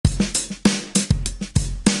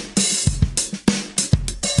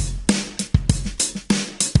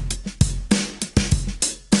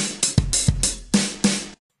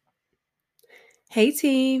Hey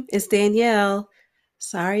team, it's Danielle.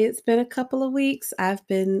 Sorry it's been a couple of weeks. I've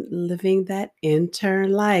been living that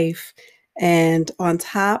intern life. And on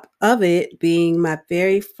top of it being my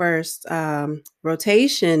very first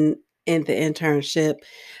rotation in the internship,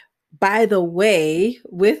 by the way,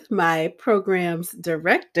 with my program's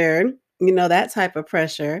director, that type of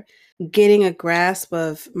pressure, getting a grasp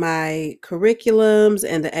of my curriculums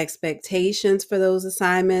and the expectations for those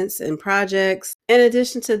assignments and projects. In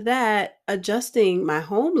addition to that, adjusting my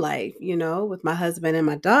home life, with my husband and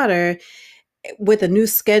my daughter, with a new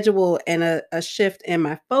schedule and a shift in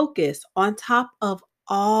my focus. On top of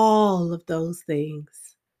all of those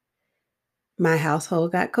things, my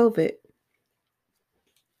household got COVID.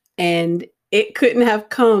 And it couldn't have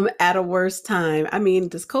come at a worse time. I mean,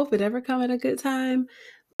 does COVID ever come at a good time?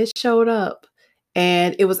 It showed up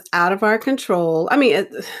and it was out of our control. I mean,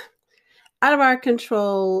 out of our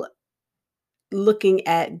control looking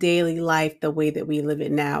at daily life the way that we live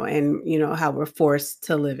it now and, how we're forced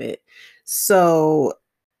to live it. So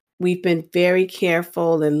we've been very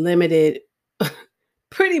careful and limited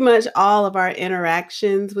pretty much all of our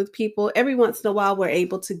interactions with people. Every once in a while, we're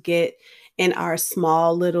able to get in our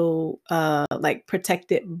small little, like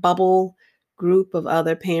protected bubble group of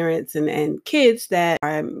other parents and kids that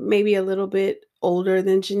are maybe a little bit older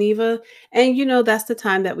than Geneva. And, that's the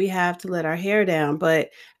time that we have to let our hair down.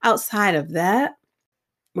 But outside of that,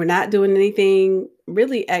 we're not doing anything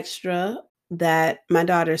really extra. That my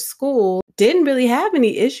daughter's school didn't really have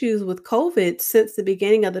any issues with COVID since the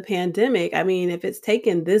beginning of the pandemic. I mean, if it's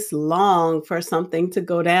taken this long for something to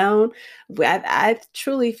go down, I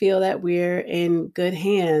truly feel that we're in good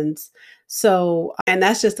hands. So, and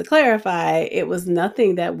that's just to clarify, it was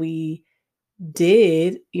nothing that we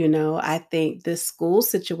did. I think this school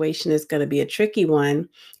situation is going to be a tricky one,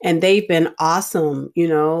 and they've been awesome,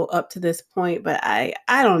 up to this point, but I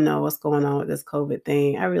don't know what's going on with this COVID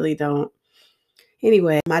thing. I really don't.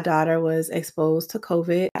 Anyway, my daughter was exposed to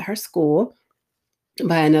COVID at her school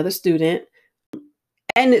by another student,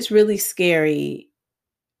 and it's really scary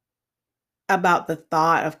about the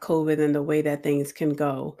thought of COVID and the way that things can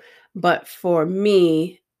go. But for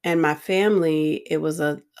me and my family, it was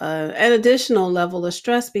an additional level of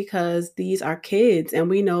stress because these are kids,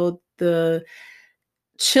 and we know the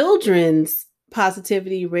children's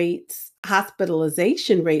positivity rates,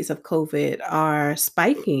 hospitalization rates of COVID are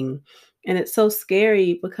spiking. And it's so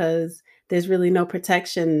scary because there's really no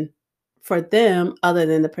protection for them other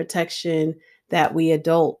than the protection that we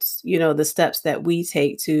adults, the steps that we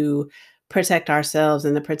take to protect ourselves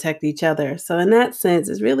and to protect each other. So, in that sense,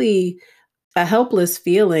 it's really a helpless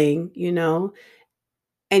feeling,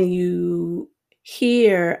 and you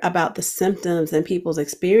hear about the symptoms and people's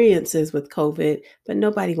experiences with COVID, but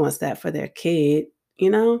nobody wants that for their kid,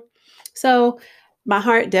 you know? So my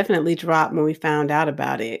heart definitely dropped when we found out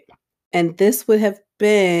about it. And this would have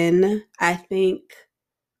been, I think,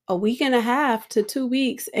 a week and a half to 2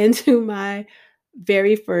 weeks into my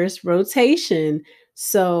very first rotation.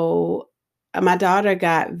 So my daughter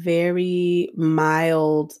got very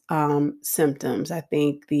mild symptoms. I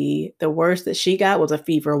think the worst that she got was a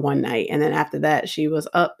fever one night, and then after that, she was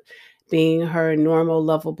up being her normal,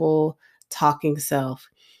 lovable, talking self.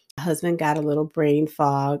 My husband got a little brain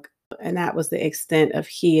fog, and that was the extent of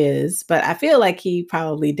his. But I feel like he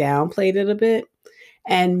probably downplayed it a bit.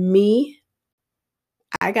 And me,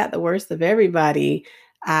 I got the worst of everybody.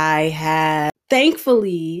 I had,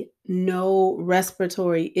 thankfully, no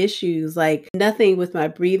respiratory issues, like nothing with my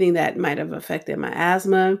breathing that might have affected my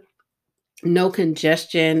asthma, no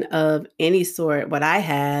congestion of any sort. What I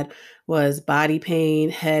had was body pain,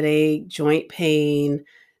 headache, joint pain,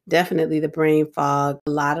 definitely the brain fog,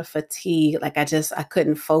 a lot of fatigue. Like I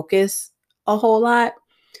couldn't focus a whole lot.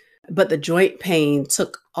 But the joint pain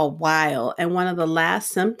took a while. And one of the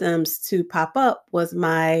last symptoms to pop up was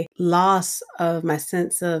my loss of my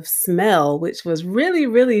sense of smell, which was really,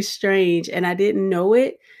 really strange. And I didn't know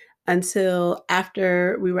it until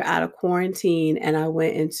after we were out of quarantine and I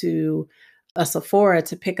went into a Sephora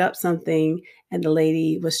to pick up something. And the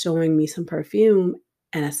lady was showing me some perfume.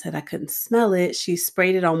 And I said I couldn't smell it. She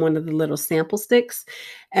sprayed it on one of the little sample sticks.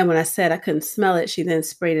 And when I said I couldn't smell it, she then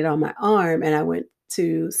sprayed it on my arm. And I went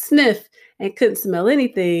to sniff and couldn't smell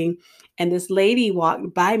anything. And this lady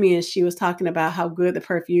walked by me and she was talking about how good the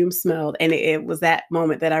perfume smelled. And it was that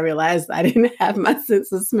moment that I realized I didn't have my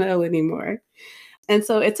sense of smell anymore. And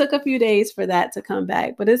so it took a few days for that to come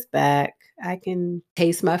back, but it's back. I can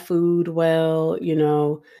taste my food well.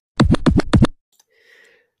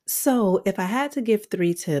 So if I had to give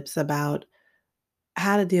 3 tips about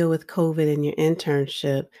how to deal with COVID in your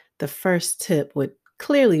internship, the first tip would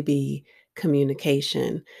clearly be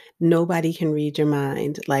communication. Nobody can read your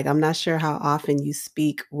mind. Like, I'm not sure how often you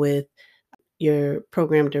speak with your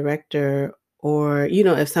program director, or,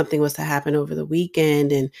 if something was to happen over the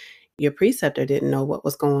weekend and your preceptor didn't know what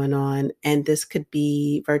was going on, and this could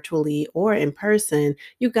be virtually or in person,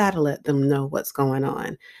 you got to let them know what's going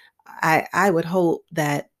on. I would hope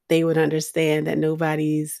that they would understand that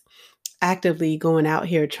nobody's actively going out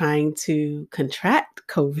here trying to contract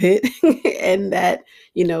COVID and that,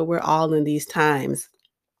 we're all in these times.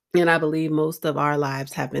 And I believe most of our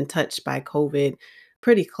lives have been touched by COVID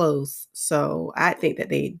pretty close. So I think that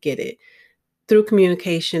they get it. Through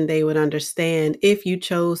communication, they would understand if you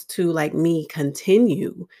chose to, like me,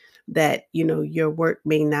 continue that, your work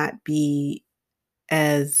may not be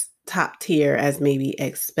as top tier as maybe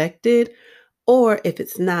expected. Or if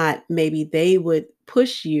it's not, maybe they would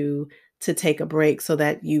push you to take a break so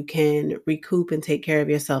that you can recoup and take care of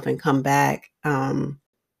yourself and come back at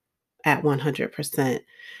 100%.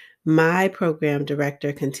 My program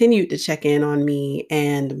director continued to check in on me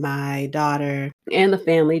and my daughter and the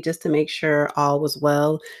family just to make sure all was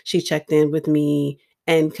well. She checked in with me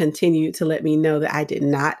and continued to let me know that I did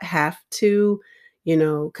not have to,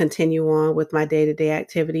 continue on with my day to day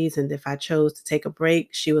activities. And if I chose to take a break,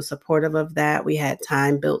 she was supportive of that. We had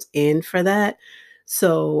time built in for that.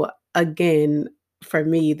 So, again, for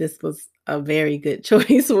me, this was a very good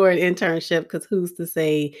choice for an internship because who's to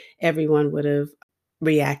say everyone would have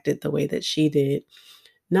reacted the way that she did.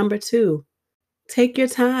 Number 2, take your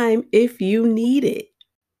time if you need it.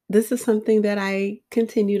 This is something that I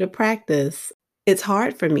continue to practice. It's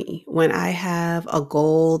hard for me when I have a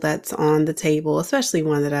goal that's on the table, especially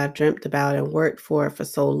one that I've dreamt about and worked for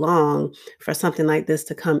so long, for something like this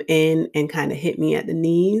to come in and kind of hit me at the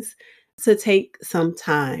knees, to take some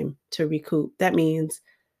time to recoup. That means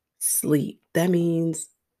sleep. That means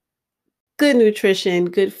good nutrition,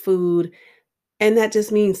 good food, and that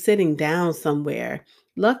just means sitting down somewhere.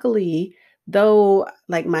 Luckily, though,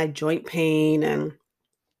 like my joint pain and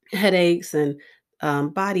headaches and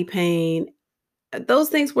body pain, those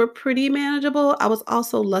things were pretty manageable. I was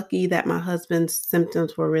also lucky that my husband's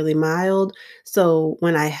symptoms were really mild. So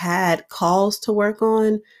when I had calls to work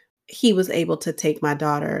on, he was able to take my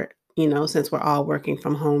daughter, since we're all working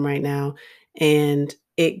from home right now. And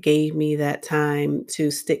it gave me that time to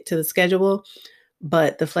stick to the schedule.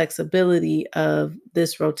 But the flexibility of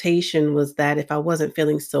this rotation was that if I wasn't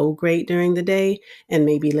feeling so great during the day and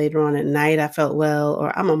maybe later on at night I felt well,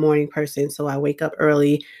 or I'm a morning person, so I wake up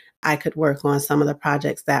early, I could work on some of the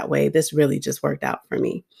projects that way. This really just worked out for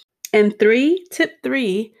me. And tip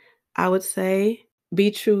 3, I would say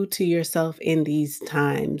be true to yourself in these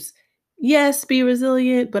times. Yes, be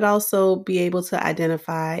resilient, but also be able to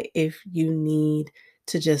identify if you need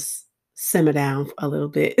to just simmer down a little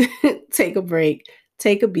bit, take a break,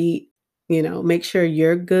 take a beat, make sure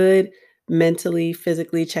you're good mentally,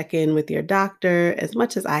 physically, check in with your doctor. As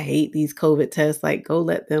much as I hate these COVID tests, like go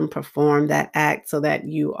let them perform that act so that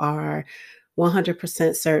you are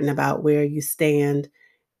 100% certain about where you stand.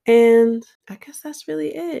 And I guess that's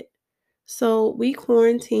really it. So we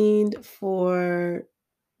quarantined for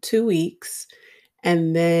 2 weeks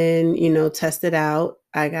and then, tested out.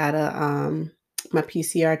 I got my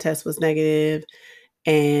PCR test was negative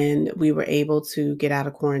and we were able to get out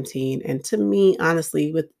of quarantine. And to me,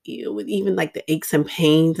 honestly, with even like the aches and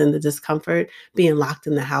pains and the discomfort, being locked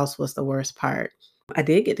in the house was the worst part. I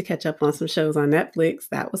did get to catch up on some shows on Netflix.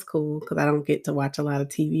 That was cool because I don't get to watch a lot of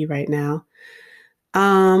TV right now.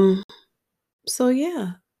 Um, so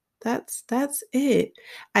yeah, that's it.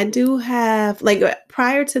 I do have like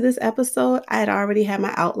prior to this episode, I had already had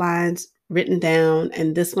my outlines written down,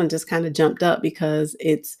 and this one just kind of jumped up because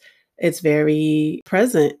it's very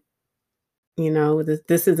present.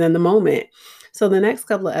 This is in the moment. So the next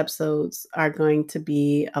couple of episodes are going to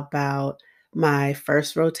be about my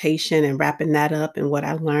first rotation and wrapping that up and what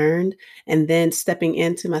I learned, and then stepping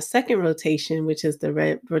into my second rotation, which is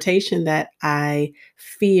the rotation that I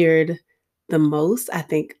feared the most. I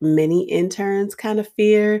think many interns kind of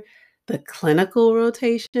fear the clinical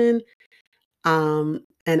rotation.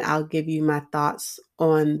 And I'll give you my thoughts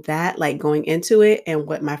on that, like going into it and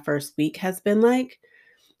what my first week has been like.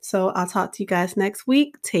 So I'll talk to you guys next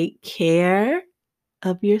week. Take care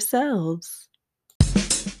of yourselves.